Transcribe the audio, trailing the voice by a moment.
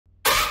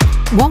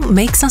What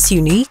makes us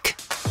unique?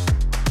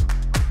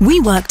 We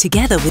work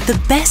together with the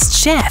best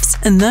chefs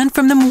and learn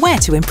from them where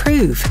to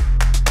improve.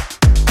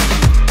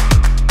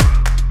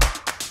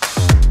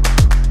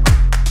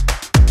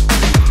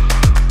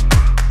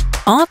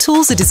 Our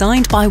tools are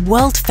designed by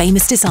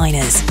world-famous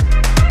designers.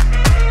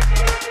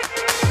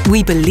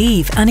 We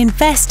believe and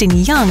invest in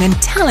young and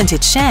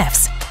talented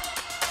chefs.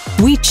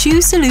 We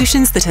choose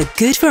solutions that are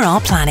good for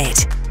our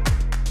planet.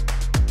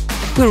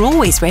 We're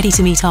always ready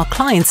to meet our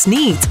clients'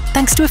 needs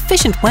thanks to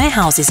efficient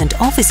warehouses and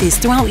offices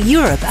throughout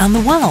Europe and the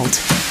world.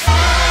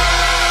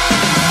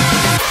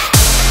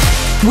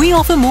 We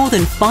offer more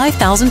than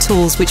 5,000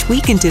 tools which we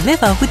can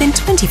deliver within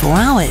 24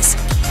 hours.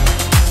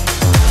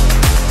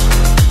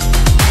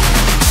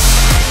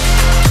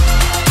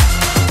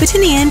 But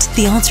in the end,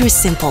 the answer is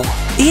simple.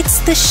 It's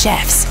the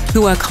chefs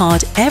who work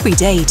hard every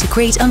day to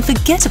create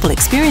unforgettable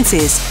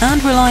experiences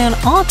and rely on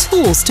our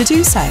tools to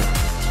do so.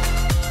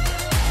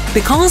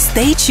 Because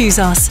they choose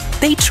us,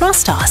 they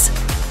trust us,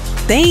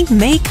 they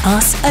make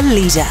us a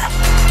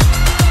leader.